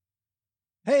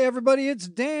Hey, everybody, it's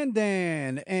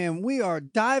Dan, and we are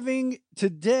diving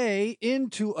today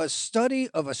into a study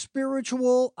of a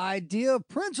spiritual idea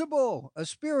principle, a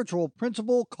spiritual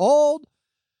principle called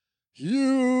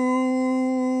humility.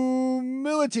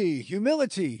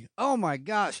 Humility. Oh my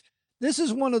gosh. This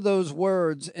is one of those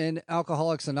words in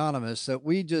Alcoholics Anonymous that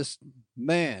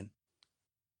man,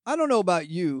 I don't know about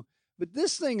you, but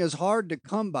this thing is hard to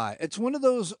come by. It's one of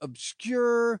those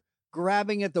obscure,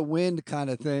 grabbing at the wind kind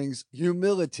of things,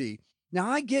 humility. Now,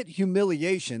 I get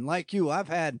humiliation like you. I've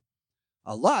had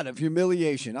a lot of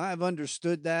humiliation. I've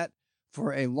understood that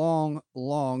for a long,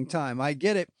 long time. I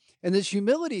get it. And this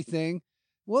humility thing,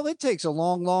 well, it takes a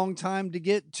long, long time to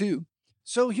get to.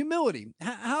 So, humility,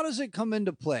 how does it come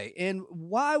into play? And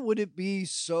why would it be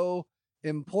so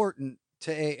important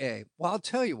to AA? Well, I'll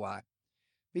tell you why,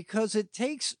 because it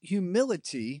takes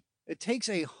humility, it takes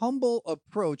a humble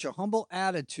approach, a humble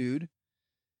attitude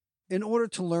in order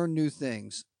to learn new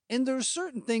things. And there's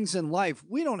certain things in life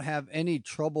we don't have any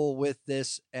trouble with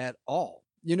this at all.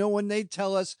 You know, when they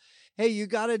tell us, hey, you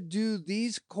got to do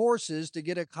these courses to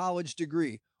get a college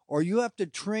degree, or you have to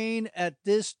train at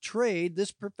this trade,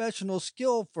 this professional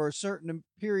skill for a certain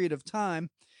period of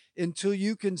time until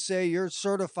you can say you're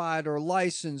certified or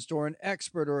licensed or an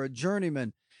expert or a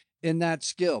journeyman in that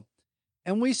skill.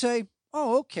 And we say,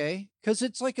 oh, okay, because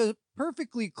it's like a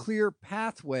perfectly clear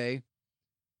pathway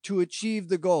to achieve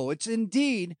the goal. It's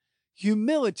indeed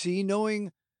humility,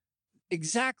 knowing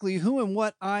exactly who and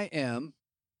what I am,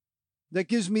 that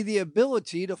gives me the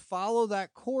ability to follow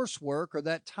that coursework or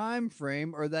that time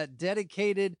frame or that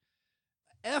dedicated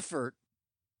effort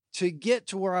to get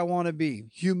to where I want to be.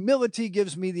 Humility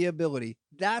gives me the ability.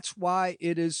 That's why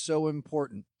it is so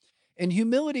important. And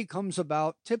humility comes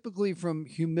about typically from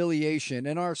humiliation.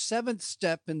 And our seventh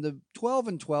step in the 12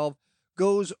 and 12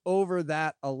 goes over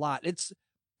that a lot. It's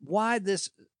why this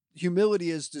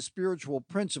humility is the spiritual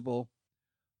principle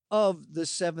of the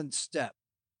seventh step.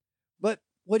 But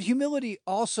what humility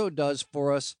also does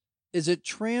for us is it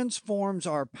transforms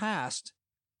our past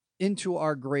into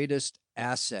our greatest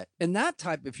asset. And that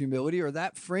type of humility, or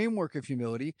that framework of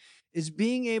humility, is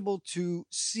being able to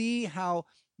see how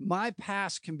my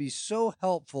past can be so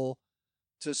helpful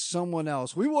to someone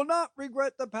else. We will not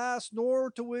regret the past nor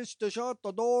to wish to shut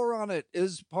the door on it,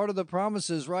 is part of the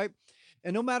promises, right?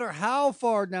 And no matter how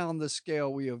far down the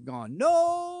scale we have gone,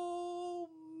 no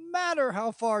matter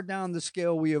how far down the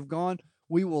scale we have gone,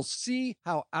 we will see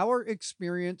how our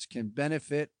experience can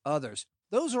benefit others.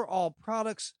 Those are all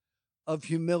products of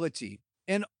humility.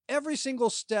 And every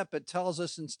single step, it tells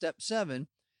us in step 7,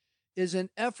 is an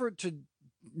effort to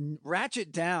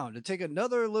ratchet down, to take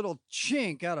another little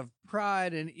chink out of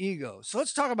pride and ego. So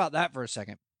let's talk about that for a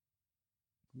second.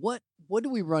 What do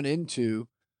we run into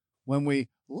when we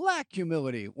lack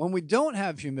humility? When we don't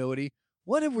have humility,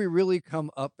 what have we really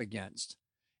come up against?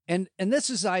 And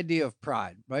this is the idea of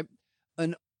pride, right?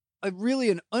 An really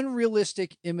an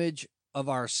unrealistic image of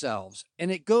ourselves.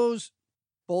 And it goes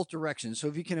both directions. So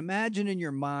if you can imagine in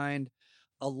your mind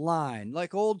a line,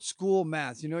 like old school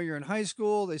math, you're in high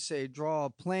school, they say draw a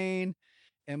plane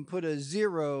and put a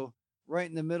zero right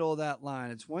in the middle of that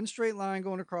line. It's one straight line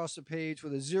going across the page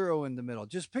with a zero in the middle.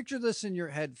 Just picture this in your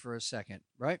head for a second,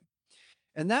 right?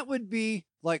 And that would be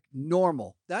like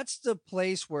normal. That's the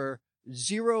place where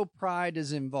zero pride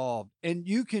is involved. And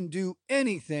you can do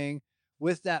anything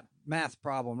with that math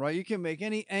problem, right? You can make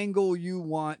any angle you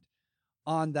want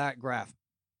on that graph.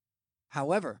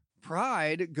 However,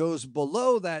 pride goes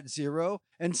below that zero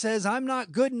and says, I'm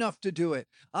not good enough to do it.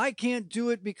 I can't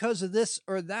do it because of this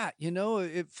or that.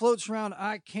 It floats around,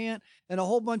 I can't, and a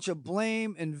whole bunch of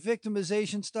blame and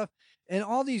victimization stuff, and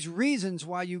all these reasons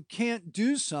why you can't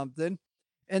do something.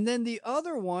 And then the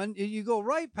other one, you go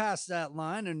right past that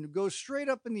line and go straight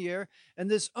up in the air. And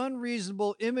this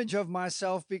unreasonable image of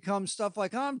myself becomes stuff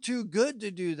like, I'm too good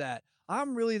to do that.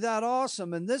 I'm really that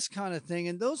awesome, and this kind of thing.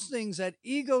 And those things, that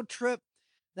ego trip,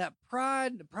 that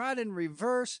pride, the pride in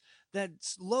reverse, that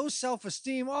low self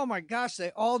esteem, oh my gosh,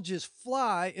 they all just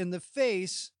fly in the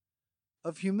face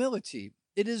of humility.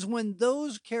 It is when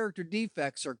those character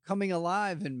defects are coming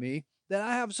alive in me that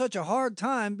I have such a hard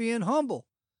time being humble.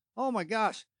 Oh my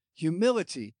gosh,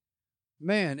 humility.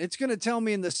 Man, it's going to tell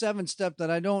me in the seventh step that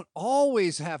I don't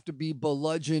always have to be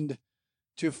bludgeoned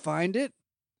to find it,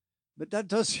 but that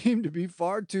does seem to be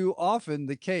far too often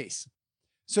the case.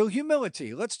 So,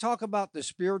 humility. Let's talk about the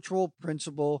spiritual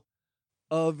principle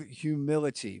of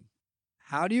humility.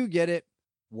 How do you get it?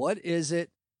 What is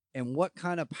it? And what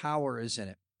kind of power is in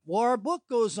it? Well, our book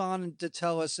goes on to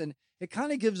tell us, and it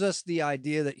kind of gives us the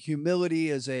idea that humility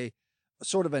is a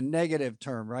sort of a negative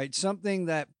term, right? Something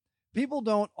that People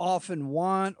don't often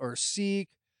want or seek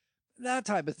that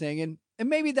type of thing. And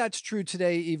maybe that's true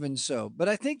today, even so. But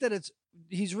I think that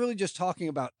he's really just talking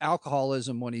about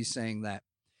alcoholism when he's saying that.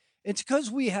 It's because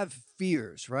we have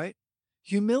fears, right?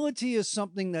 Humility is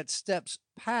something that steps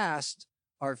past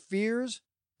our fears,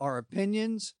 our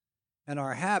opinions, and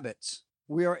our habits.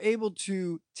 We are able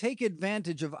to take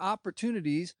advantage of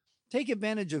opportunities, take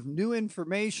advantage of new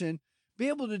information, be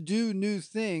able to do new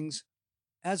things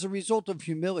as a result of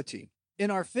humility.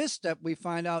 In our fifth step, we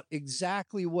find out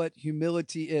exactly what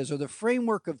humility is, or the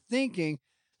framework of thinking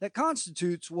that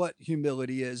constitutes what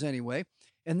humility is, anyway.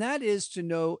 And that is to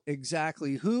know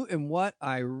exactly who and what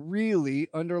I really,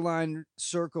 underline,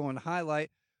 circle, and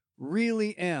highlight,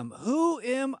 really am. Who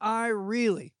am I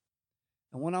really?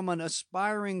 And when I'm an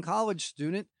aspiring college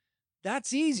student,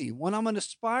 that's easy. When I'm an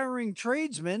aspiring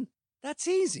tradesman, that's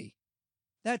easy.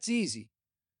 That's easy.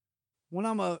 When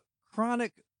I'm a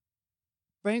chronic,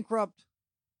 bankrupt,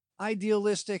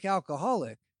 idealistic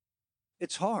alcoholic,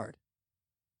 it's hard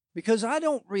because I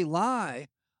don't rely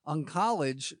on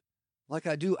college like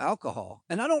I do alcohol.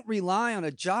 And I don't rely on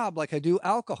a job like I do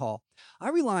alcohol. I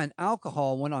rely on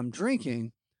alcohol when I'm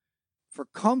drinking for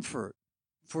comfort,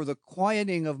 for the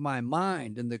quieting of my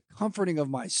mind and the comforting of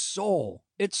my soul.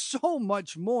 It's so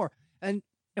much more. And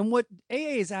what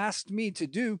AA has asked me to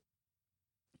do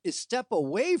is step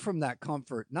away from that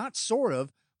comfort, not sort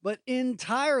of, but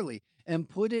entirely, and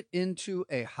put it into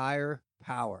a higher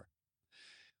power.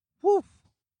 Whew.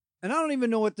 And I don't even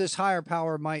know what this higher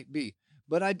power might be,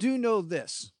 but I do know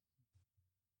this.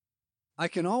 I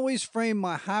can always frame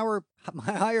my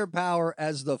higher power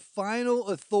as the final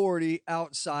authority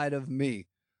outside of me,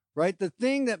 right? The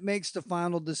thing that makes the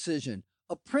final decision,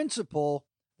 a principle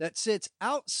that sits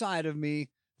outside of me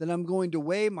that I'm going to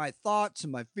weigh my thoughts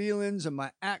and my feelings and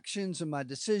my actions and my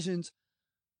decisions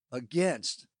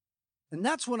against. And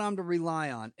that's what I'm to rely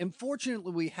on. And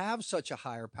fortunately, we have such a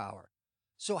higher power.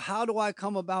 So, how do I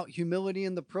come about humility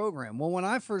in the program? Well, when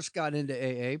I first got into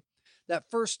AA, that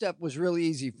first step was really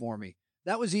easy for me.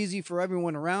 That was easy for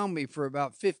everyone around me for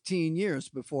about 15 years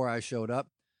before I showed up.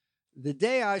 The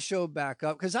day I showed back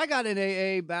up, because I got in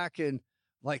AA back in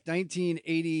like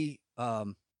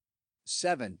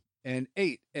 1987 and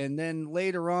 8. And then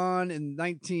later on in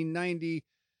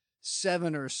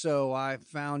 1997 or so, I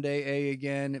found AA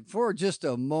again for just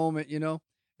a moment, and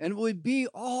it would be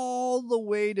all the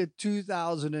way to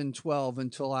 2012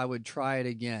 until I would try it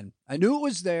again. I knew it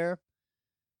was there.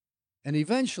 And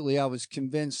eventually I was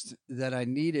convinced that I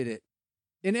needed it.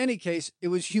 In any case, it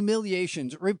was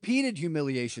humiliations, repeated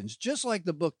humiliations, just like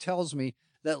the book tells me,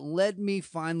 that led me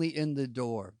finally in the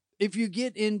door. If you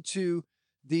get into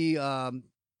the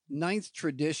ninth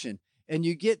tradition and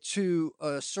you get to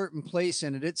a certain place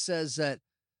in it, it says that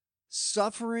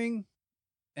suffering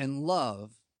and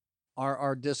love are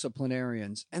our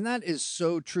disciplinarians. And that is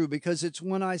so true because it's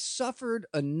when I suffered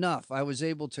enough, I was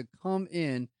able to come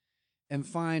in and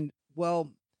find,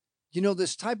 well,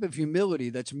 this type of humility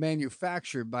that's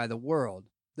manufactured by the world,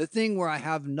 the thing where I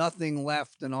have nothing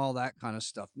left and all that kind of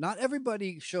stuff. Not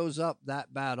everybody shows up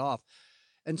that bad off.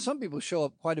 And some people show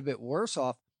up quite a bit worse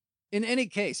off. In any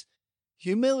case,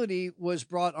 humility was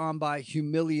brought on by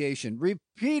humiliation,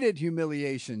 repeated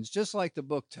humiliations, just like the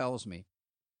book tells me.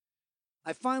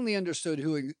 I finally understood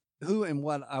who and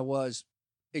what I was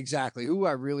exactly, who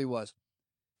I really was.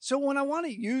 So when I want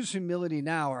to use humility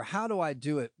now, or how do I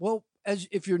do it? Well,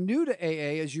 if you're new to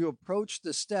AA, as you approach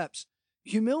the steps,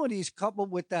 humility is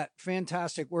coupled with that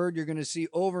fantastic word you're going to see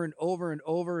over and over and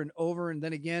over and over, and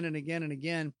then again and again and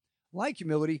again, like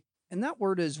humility. And that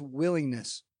word is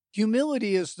willingness.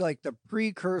 Humility is like the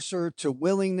precursor to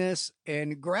willingness,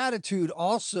 and gratitude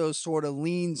also sort of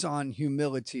leans on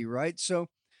humility, right? So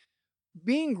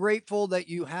being grateful that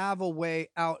you have a way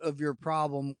out of your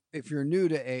problem, if you're new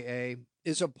to AA,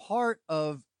 is a part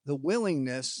of the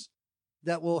willingness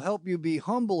that will help you be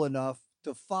humble enough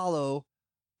to follow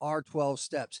our 12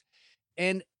 steps.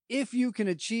 And if you can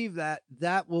achieve that,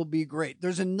 that will be great.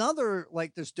 There's another,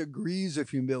 like, there's degrees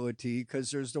of humility,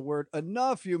 because there's the word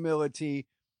enough humility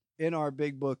in our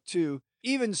big book too.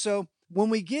 Even so, when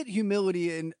we get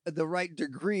humility in the right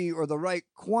degree or the right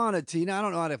quantity, now I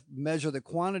don't know how to measure the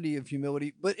quantity of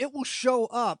humility, but it will show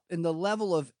up in the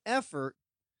level of effort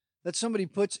that somebody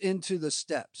puts into the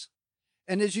steps.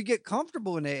 And as you get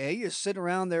comfortable in AA, you sit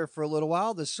around there for a little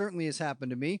while. This certainly has happened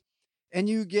to me. And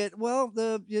you get, well,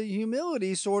 the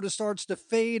humility sort of starts to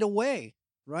fade away,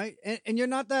 right? And you're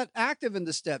not that active in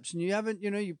the steps. And you haven't,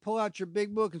 you pull out your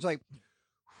big book. It's like,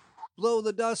 blow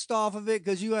the dust off of it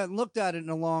because you hadn't looked at it in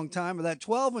a long time. Or that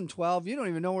 12 and 12, you don't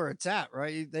even know where it's at,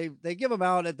 right? They give them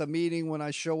out at the meeting when I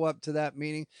show up to that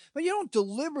meeting, but you don't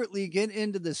deliberately get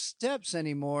into the steps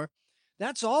anymore.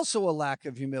 That's also a lack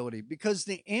of humility because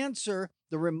the answer,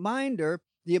 the reminder,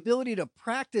 the ability to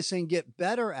practice and get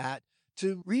better at,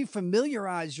 to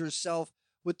refamiliarize yourself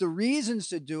with the reasons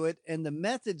to do it and the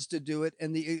methods to do it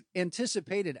and the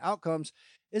anticipated outcomes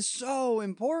is so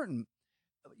important.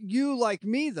 You, like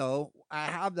me, though, I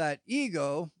have that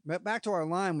ego. Back to our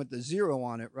line with the zero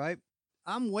on it, right?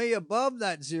 I'm way above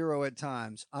that zero at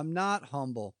times. I'm not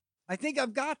humble. I think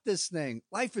I've got this thing.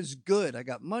 Life is good. I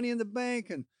got money in the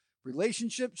bank and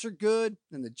relationships are good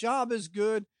and the job is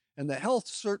good and the health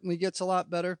certainly gets a lot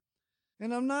better.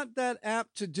 And I'm not that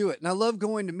apt to do it. And I love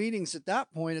going to meetings at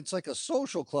that point. It's like a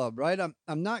social club, right?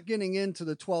 I'm not getting into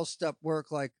the 12-step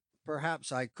work like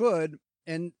perhaps I could.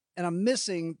 And I'm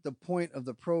missing the point of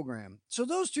the program. So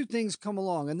those two things come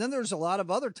along. And then there's a lot of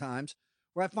other times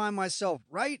where I find myself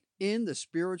right in the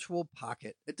spiritual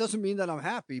pocket. It doesn't mean that I'm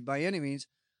happy by any means.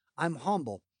 I'm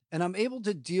humble and I'm able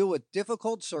to deal with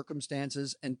difficult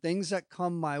circumstances and things that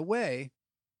come my way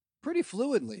pretty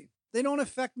fluidly. They don't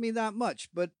affect me that much,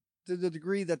 but to the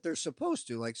degree that they're supposed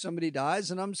to. Like somebody dies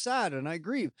and I'm sad and I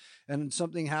grieve, and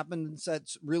something happens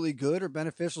that's really good or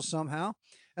beneficial somehow,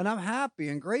 and I'm happy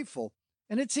and grateful.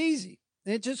 And it's easy.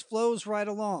 It just flows right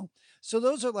along. So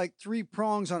those are like three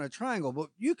prongs on a triangle, but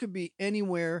you could be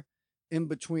anywhere in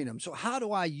between them. So how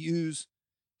do I use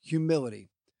humility?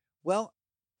 Well,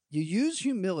 you use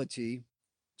humility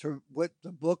to what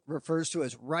the book refers to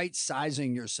as right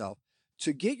sizing yourself,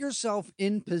 to get yourself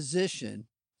in position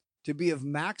to be of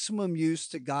maximum use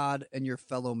to God and your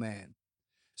fellow man.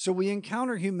 So we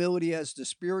encounter humility as the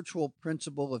spiritual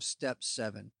principle of step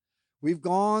 7. We've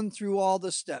gone through all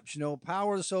the steps,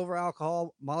 powerless over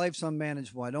alcohol. My life's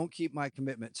unmanageable. I don't keep my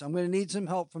commitments. I'm going to need some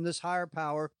help from this higher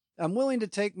power. I'm willing to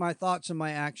take my thoughts and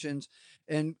my actions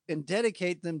and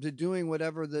dedicate them to doing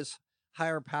whatever this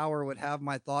higher power would have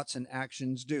my thoughts and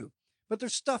actions do. But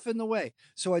there's stuff in the way.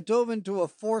 So I dove into a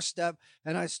 4-step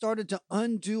and I started to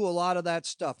undo a lot of that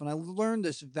stuff. And I learned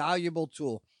this valuable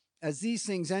tool. As these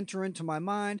things enter into my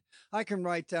mind, I can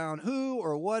write down who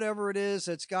or whatever it is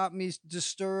that's got me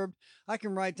disturbed. I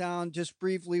can write down just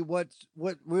briefly what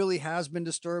really has been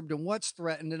disturbed and what's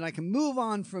threatened. And I can move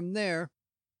on from there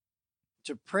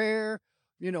to prayer,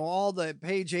 all the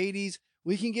page 80s.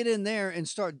 We can get in there and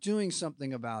start doing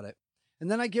something about it. And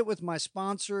then I get with my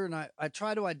sponsor and I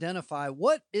try to identify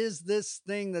what is this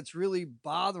thing that's really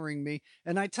bothering me.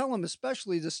 And I tell him,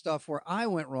 especially the stuff where I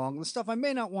went wrong, the stuff I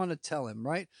may not want to tell him,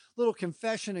 right? Little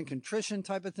confession and contrition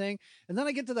type of thing. And then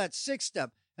I get to that 6th step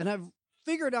and I've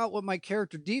figured out what my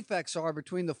character defects are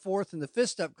between the 4th and the 5th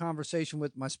step conversation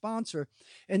with my sponsor.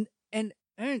 And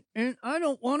I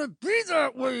don't want to be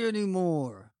that way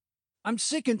anymore. I'm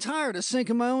sick and tired of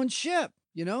sinking my own ship.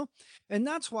 And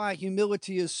that's why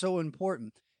humility is so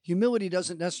important. Humility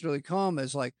doesn't necessarily come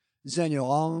as like Zen,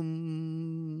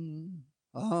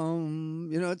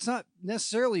 it's not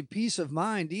necessarily peace of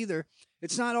mind either.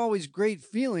 It's not always great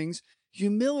feelings.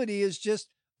 Humility is just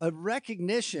a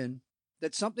recognition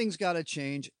that something's got to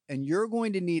change and you're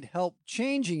going to need help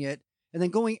changing it, and then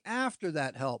going after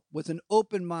that help with an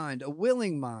open mind, a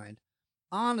willing mind,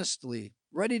 honestly,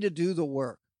 ready to do the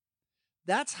work.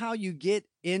 That's how you get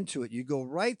into it. You go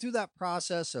right through that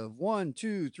process of 1,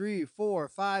 2, 3, 4,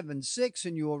 5, and 6,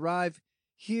 and you arrive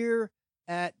here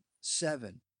at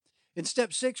 7. In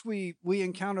step 6, we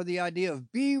encounter the idea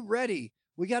of be ready.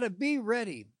 We got to be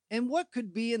ready. And what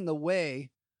could be in the way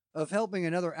of helping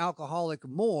another alcoholic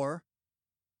more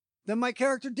than my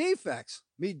character defects?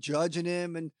 Me judging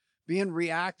him and being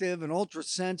reactive and ultra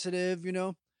sensitive,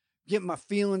 get my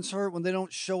feelings hurt when they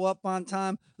don't show up on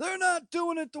time. They're not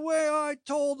doing it the way I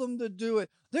told them to do it.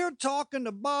 They're talking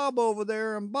to Bob over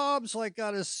there, and Bob's like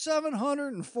got his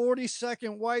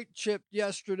 742nd white chipped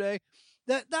yesterday.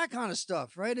 That kind of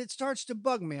stuff, right? It starts to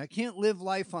bug me. I can't live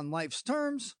life on life's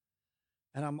terms,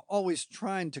 and I'm always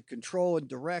trying to control and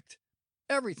direct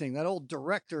everything. That old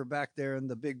director back there in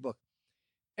the big book.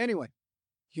 Anyway,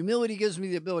 humility gives me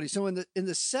the ability. So in the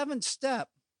 7th step,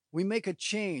 we make a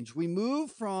change. We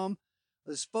move from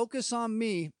let's focus on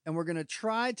me, and we're going to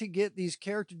try to get these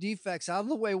character defects out of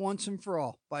the way once and for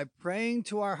all by praying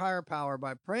to our higher power,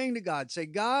 by praying to God. Say,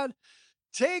 God,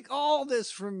 take all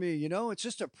this from me. It's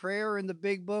just a prayer in the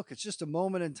big book. It's just a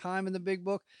moment in time in the big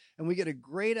book. And we get a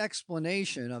great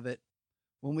explanation of it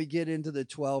when we get into the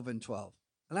 12 and 12.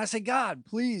 And I say, God,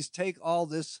 please take all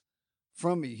this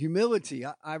from me. Humility.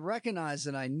 I recognize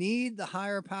that I need the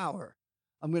higher power.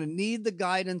 I'm going to need the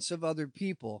guidance of other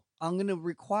people. I'm going to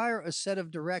require a set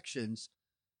of directions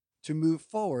to move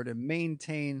forward and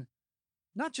maintain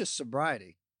not just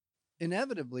sobriety.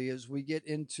 Inevitably, as we get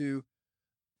into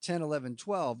 10, 11,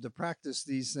 12, to practice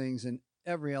these things in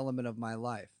every element of my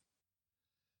life.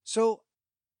 So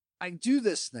I do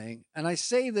this thing and I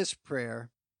say this prayer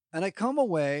and I come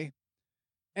away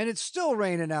and it's still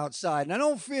raining outside and I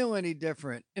don't feel any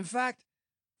different. In fact,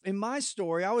 in my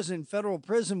story, I was in federal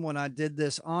prison when I did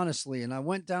this, honestly, and I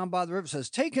went down by the river. It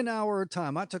says, take an hour of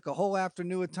time. I took a whole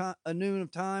afternoon a noon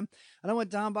of time, and I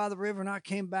went down by the river, and I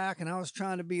came back, and I was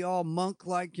trying to be all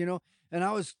monk-like, and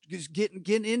I was just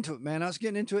getting into it, man. I was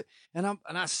getting into it, and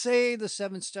I say the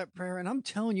 7-step prayer, and I'm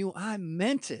telling you, I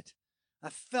meant it. I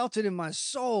felt it in my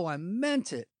soul. I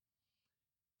meant it,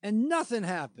 and nothing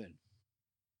happened.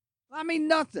 I mean,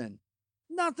 nothing.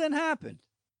 Nothing happened.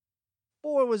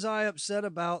 Boy, was I upset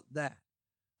about that.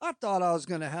 I thought I was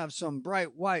going to have some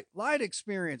bright white light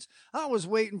experience. I was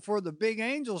waiting for the big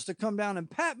angels to come down and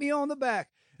pat me on the back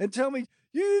and tell me,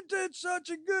 you did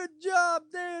such a good job,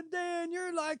 Dan.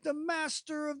 You're like the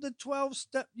master of the 12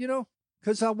 step,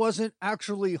 because I wasn't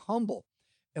actually humble.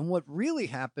 And what really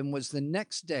happened was the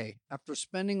next day, after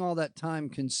spending all that time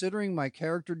considering my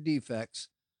character defects,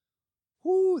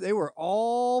 they were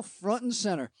all front and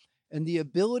center. And the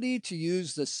ability to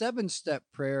use the 7-step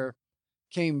prayer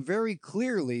came very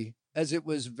clearly as it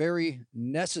was very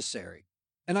necessary.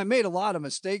 And I made a lot of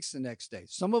mistakes the next day,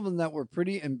 some of them that were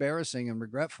pretty embarrassing and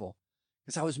regretful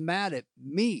because I was mad at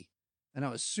me and I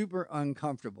was super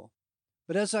uncomfortable.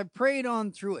 But as I prayed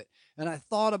on through it and I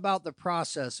thought about the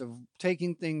process of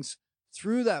taking things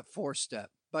through that 4th step,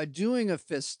 by doing a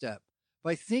 5th step,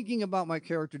 by thinking about my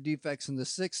character defects in the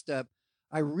 6th step,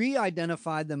 I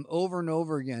re-identified them over and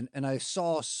over again, and I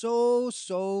saw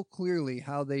so clearly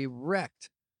how they wrecked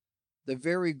the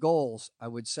very goals I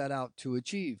would set out to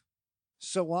achieve.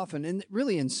 So often, and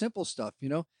really in simple stuff,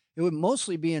 it would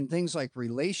mostly be in things like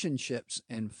relationships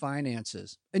and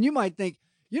finances. And you might think,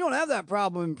 you don't have that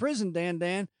problem in prison,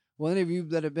 Dan. Well, any of you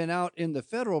that have been out in the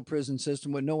federal prison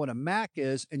system would know what a MAC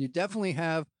is, and you definitely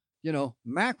have,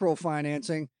 macro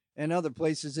financing, and other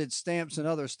places it's stamps and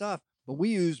other stuff. But we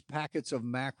use packets of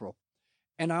mackerel.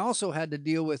 And I also had to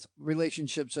deal with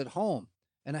relationships at home.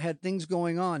 And I had things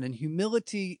going on. And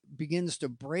humility begins to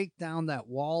break down that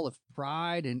wall of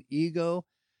pride and ego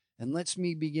and lets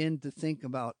me begin to think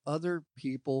about other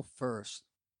people first.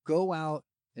 Go out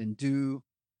and do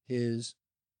his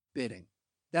bidding.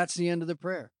 That's the end of the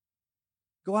prayer.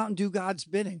 Go out and do God's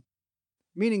bidding.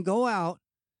 Meaning go out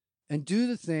and do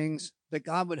the things that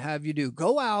God would have you do.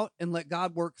 Go out and let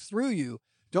God work through you.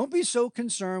 Don't be so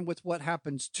concerned with what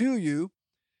happens to you,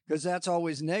 because that's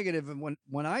always negative. And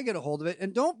when I get a hold of it,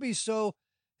 and don't be so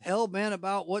hell-bent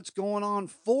about what's going on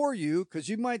for you, because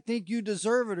you might think you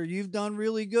deserve it or you've done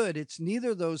really good. It's neither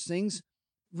of those things.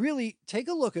 Really take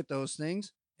a look at those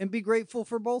things and be grateful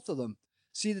for both of them.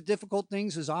 See the difficult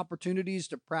things as opportunities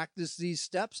to practice these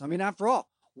steps. I mean, after all,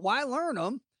 why learn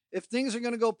them if things are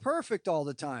going to go perfect all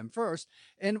the time first?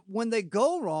 And when they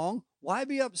go wrong, why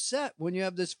be upset when you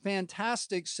have this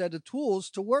fantastic set of tools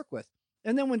to work with?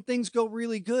 And then when things go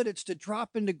really good, it's to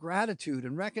drop into gratitude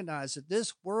and recognize that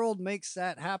this world makes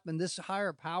that happen. This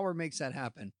higher power makes that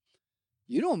happen.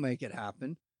 You don't make it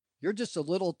happen. You're just a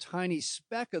little tiny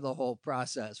speck of the whole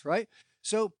process, right?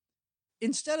 So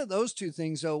instead of those two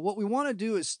things, though, what we want to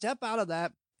do is step out of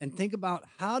that and think about,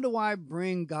 how do I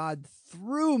bring God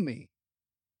through me?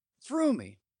 Through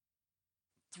me.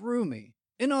 Through me.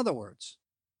 In other words,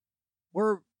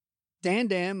 where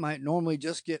Dan might normally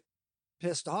just get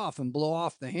pissed off and blow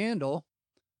off the handle,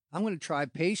 I'm going to try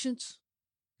patience,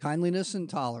 kindliness, and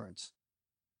tolerance.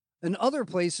 In other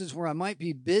places where I might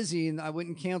be busy and I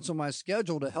wouldn't cancel my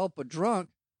schedule to help a drunk,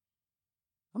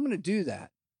 I'm going to do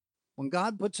that. When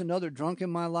God puts another drunk in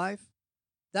my life,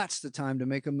 that's the time to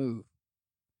make a move.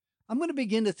 I'm going to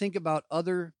begin to think about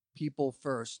other people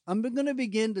first. I'm going to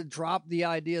begin to drop the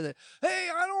idea that, hey,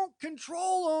 I don't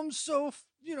control them, so,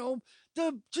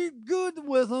 to good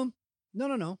with them.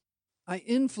 No. I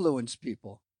influence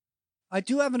people. I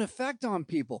do have an effect on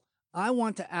people. I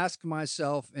want to ask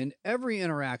myself in every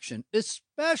interaction,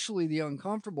 especially the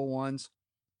uncomfortable ones,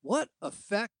 what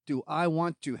effect do I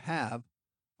want to have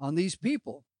on these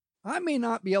people? I may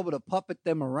not be able to puppet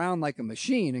them around like a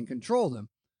machine and control them.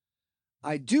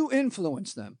 I do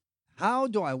influence them. How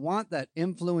do I want that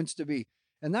influence to be?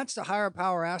 And that's the higher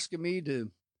power asking me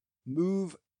to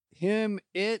move him,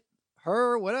 it,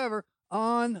 her, whatever,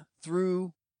 on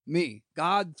through me.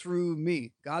 God through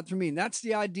me. God through me. And that's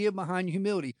the idea behind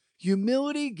humility.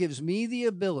 Humility gives me the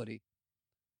ability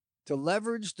to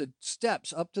leverage the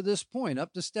steps up to this point,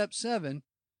 up to step 7,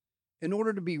 in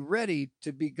order to be ready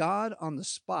to be God on the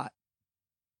spot.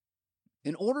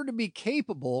 in order to be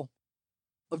capable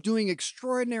of doing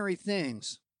extraordinary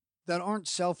things that aren't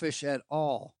selfish at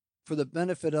all for the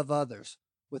benefit of others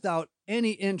without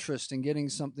any interest in getting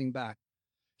something back.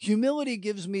 Humility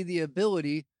gives me the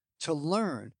ability to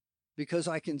learn because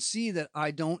I can see that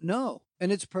I don't know,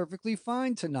 and it's perfectly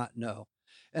fine to not know.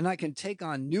 And I can take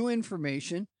on new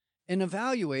information and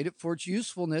evaluate it for its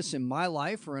usefulness in my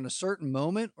life or in a certain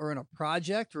moment or in a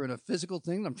project or in a physical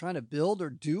thing that I'm trying to build or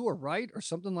do or write or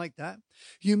something like that.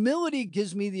 Humility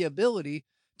gives me the ability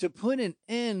to put an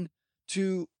end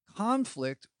to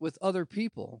conflict with other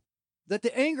people, that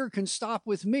the anger can stop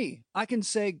with me. I can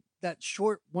say that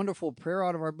short, wonderful prayer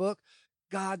out of our book: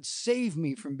 God, save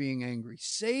me from being angry.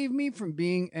 Save me from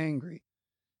being angry.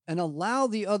 And allow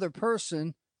the other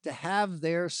person to have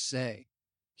their say.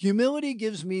 Humility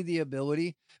gives me the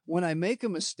ability, when I make a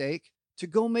mistake, to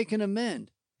go make an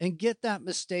amend and get that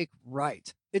mistake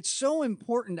right. It's so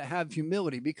important to have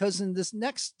humility because in this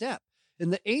next step,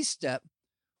 in the eighth step,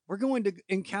 we're going to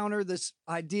encounter this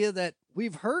idea that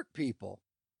we've hurt people,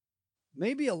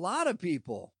 maybe a lot of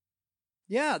people.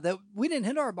 Yeah, that we didn't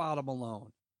hit our bottom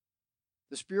alone.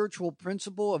 The spiritual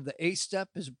principle of the eighth step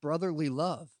is brotherly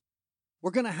love.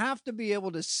 We're going to have to be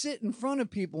able to sit in front of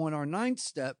people in our ninth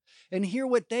step and hear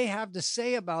what they have to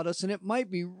say about us. And it might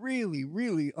be really,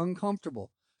 really uncomfortable.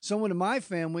 Someone in my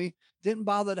family didn't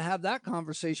bother to have that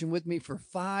conversation with me for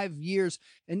 5 years.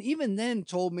 And even then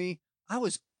told me I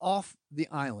was off the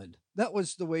island. That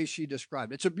was the way she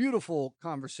described it. It's a beautiful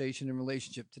conversation and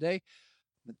relationship today,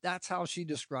 but that's how she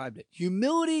described it.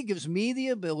 Humility gives me the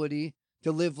ability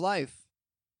to live life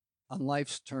on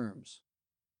life's terms.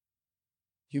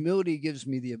 Humility gives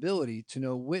me the ability to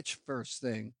know which first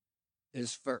thing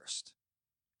is first.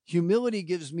 Humility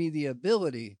gives me the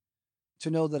ability to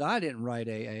know that I didn't write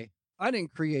AA. I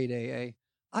didn't create AA.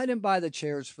 I didn't buy the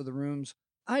chairs for the rooms.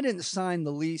 I didn't sign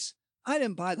the lease. I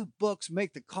didn't buy the books,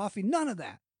 make the coffee, none of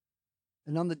that.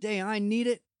 And on the day I need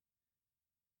it,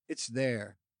 it's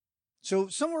there. So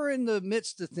somewhere in the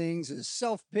midst of things is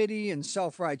self-pity and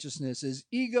self-righteousness, is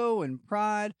ego and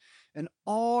pride and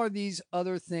all these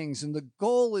other things. And the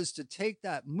goal is to take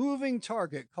that moving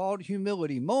target called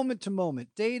humility, moment to moment,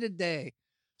 day to day,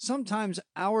 sometimes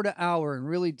hour to hour in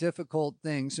really difficult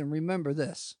things. And remember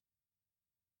this,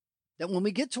 that when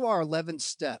we get to our 11th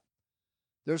step,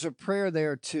 there's a prayer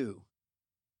there too.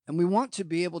 And we want to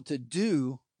be able to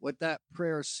do what that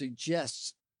prayer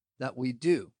suggests that we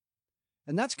do.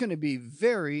 And that's going to be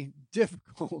very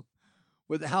difficult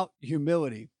without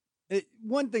humility.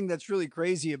 One thing that's really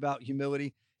crazy about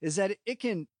humility is that it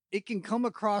can come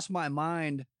across my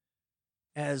mind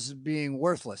as being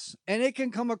worthless, and it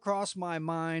can come across my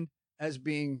mind as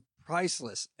being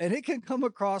priceless, and it can come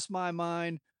across my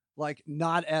mind like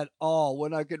not at all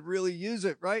when I could really use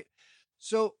it, right?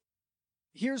 So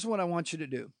here's what I want you to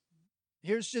do.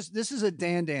 This is a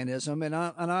Dan-Danism, and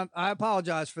I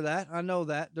apologize for that. I know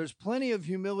that. There's plenty of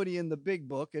humility in the big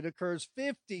book. It occurs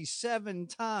 57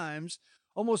 times,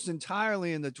 almost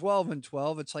entirely in the 12 and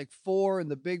 12. It's like 4 in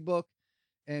the big book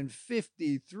and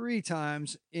 53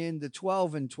 times in the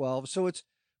 12 and 12. So it's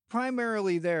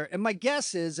primarily there. And my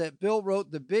guess is that Bill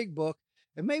wrote the big book,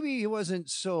 and maybe he wasn't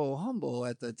so humble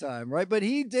at the time, right? But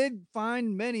he did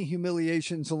find many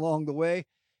humiliations along the way.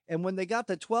 And when they got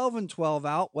the 12 and 12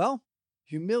 out, well,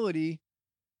 humility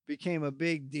became a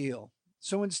big deal.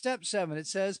 So in step 7, it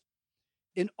says,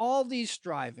 in all these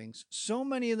strivings, so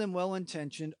many of them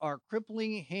well-intentioned, our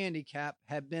crippling handicap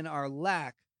have been our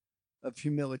lack of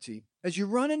humility. As you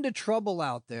run into trouble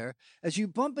out there, as you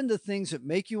bump into things that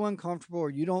make you uncomfortable or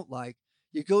you don't like,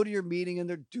 you go to your meeting and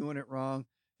they're doing it wrong.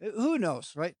 Who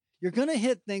knows, right? You're going to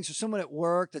hit things with someone at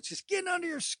work that's just getting under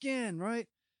your skin, right?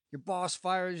 Your boss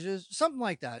fires you, something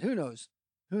like that. Who knows?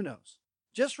 Who knows?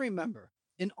 Just remember,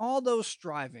 in all those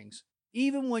strivings,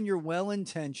 even when you're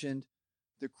well-intentioned,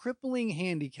 the crippling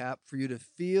handicap for you to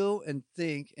feel and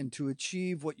think and to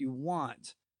achieve what you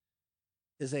want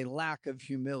is a lack of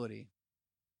humility.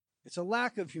 It's a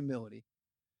lack of humility.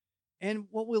 And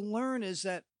what we'll learn is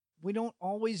that we don't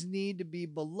always need to be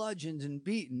bludgeoned and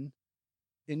beaten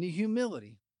into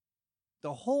humility.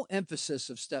 The whole emphasis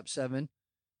of step 7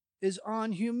 is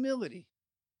on humility.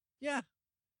 Yeah.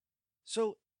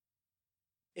 So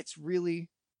it's really,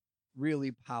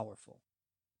 really powerful.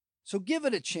 So give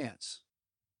it a chance.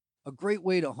 A great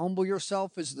way to humble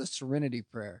yourself is the serenity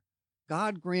prayer.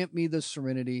 God, grant me the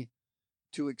serenity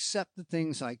to accept the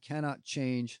things I cannot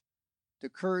change, the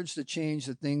courage to change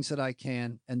the things that I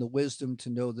can, and the wisdom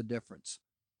to know the difference.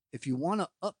 If you want to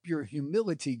up your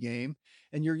humility game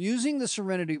and you're using the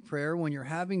serenity prayer when you're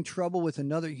having trouble with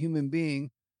another human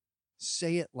being,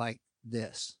 say it like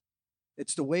this: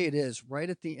 It's the way it is right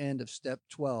at the end of step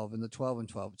 12 in the 12 and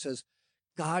 12. It says,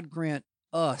 God grant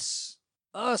us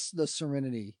the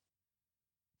serenity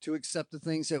to accept the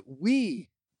things that we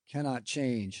cannot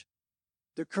change,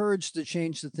 the courage to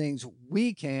change the things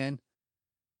we can,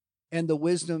 and the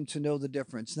wisdom to know the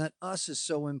difference. And that us is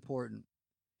so important.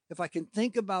 If I can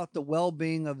think about the well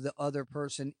being of the other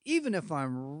person, even if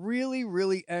I'm really,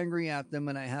 really angry at them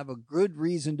and I have a good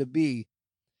reason to be,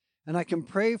 and I can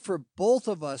pray for both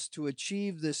of us to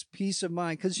achieve this peace of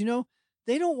mind, because,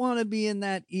 they don't want to be in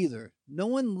that either. No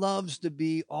one loves to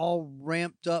be all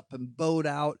ramped up and bowed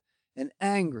out and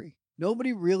angry.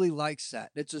 Nobody really likes that.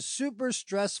 It's a super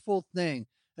stressful thing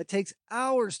that takes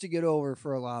hours to get over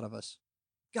for a lot of us.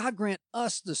 God grant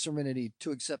us the serenity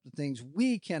to accept the things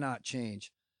we cannot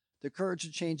change, the courage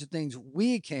to change the things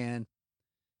we can,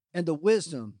 and the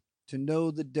wisdom to know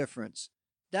the difference.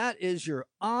 That is your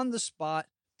on the spot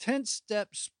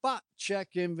 10-step spot check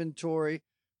inventory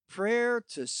prayer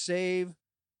to save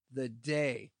the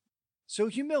day. So,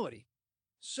 humility,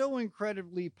 so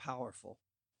incredibly powerful.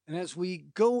 And as we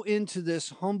go into this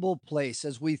humble place,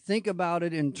 as we think about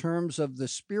it in terms of the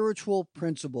spiritual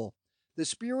principle, the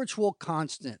spiritual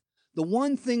constant, the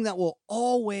one thing that will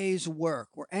always work,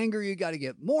 where anger, you got to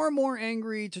get more and more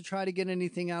angry to try to get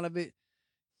anything out of it.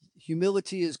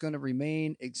 Humility is going to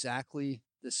remain exactly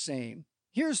the same.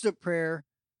 Here's the prayer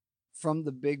from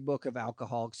the big book of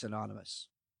Alcoholics Anonymous.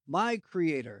 My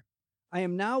Creator, I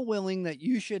am now willing that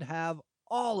you should have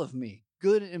all of me,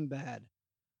 good and bad.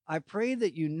 I pray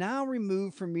that you now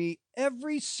remove from me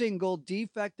every single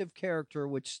defective character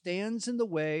which stands in the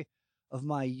way of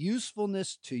my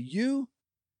usefulness to you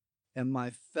and my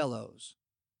fellows.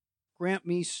 Grant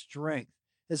me strength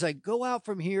as I go out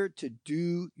from here to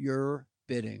do your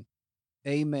bidding.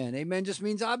 Amen. Amen just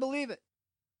means I believe it.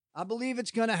 I believe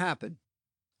it's going to happen.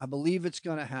 I believe it's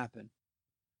going to happen.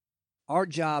 Our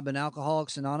job in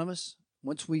Alcoholics Anonymous,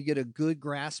 once we get a good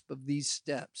grasp of these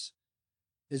steps,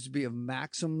 is to be of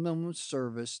maximum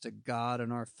service to God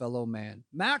and our fellow man.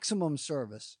 Maximum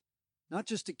service, not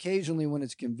just occasionally when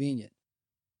it's convenient,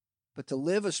 but to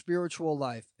live a spiritual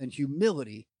life. And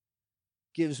humility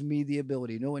gives me the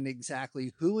ability, knowing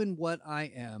exactly who and what I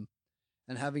am,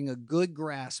 and having a good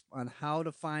grasp on how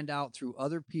to find out through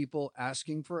other people,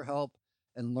 asking for help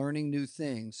and learning new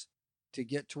things to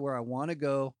get to where I want to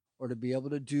go, or to be able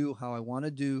to do how I want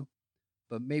to do.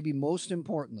 But maybe most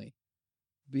importantly,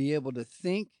 be able to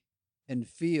think and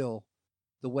feel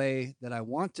the way that I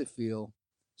want to feel,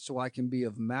 so I can be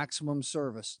of maximum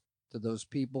service to those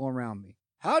people around me.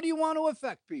 How do you want to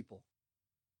affect people?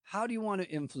 How do you want to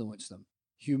influence them?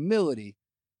 Humility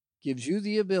gives you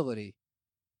the ability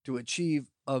to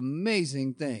achieve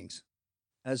amazing things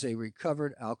as a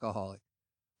recovered alcoholic.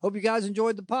 Hope you guys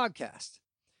enjoyed the podcast.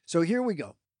 So here we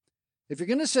go. If you're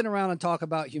going to sit around and talk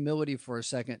about humility for a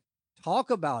second, talk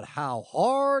about how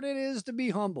hard it is to be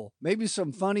humble. Maybe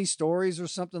some funny stories or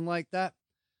something like that.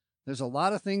 There's a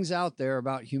lot of things out there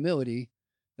about humility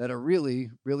that are really,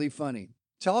 really funny.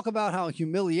 Talk about how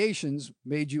humiliations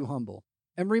made you humble.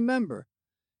 And remember,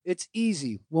 it's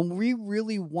easy. When we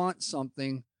really want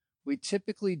something, we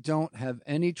typically don't have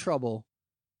any trouble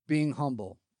being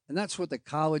humble. And that's what the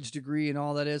college degree and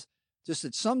all that is. Just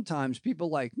that sometimes people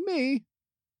like me,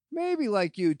 maybe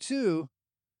like you too,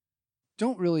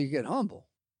 don't really get humble.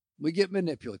 We get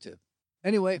manipulative.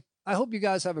 Anyway, I hope you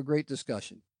guys have a great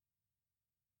discussion.